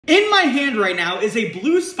In my hand right now is a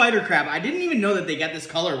blue spider crab. I didn't even know that they get this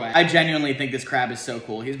colorway. I genuinely think this crab is so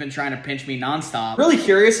cool. He's been trying to pinch me nonstop. Really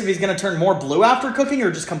curious if he's gonna turn more blue after cooking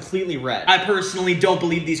or just completely red. I personally don't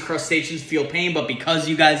believe these crustaceans feel pain, but because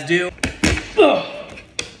you guys do,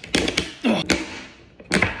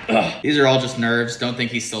 these are all just nerves. Don't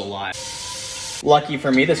think he's still alive. Lucky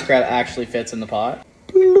for me, this crab actually fits in the pot.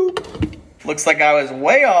 Bloop. Looks like I was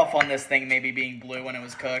way off on this thing maybe being blue when it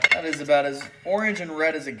was cooked. That is about as orange and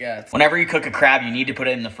red as it gets. Whenever you cook a crab, you need to put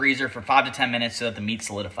it in the freezer for 5 to 10 minutes so that the meat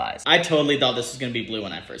solidifies. I totally thought this was gonna be blue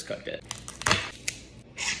when I first cooked it.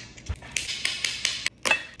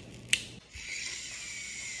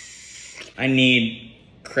 I need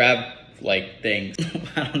crab-like things.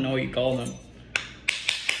 I don't know what you call them.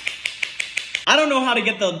 I don't know how to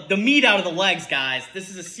get the meat out of the legs, guys. This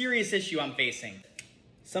is a serious issue I'm facing.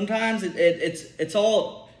 Sometimes it's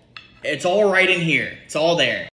all right in here. It's all there.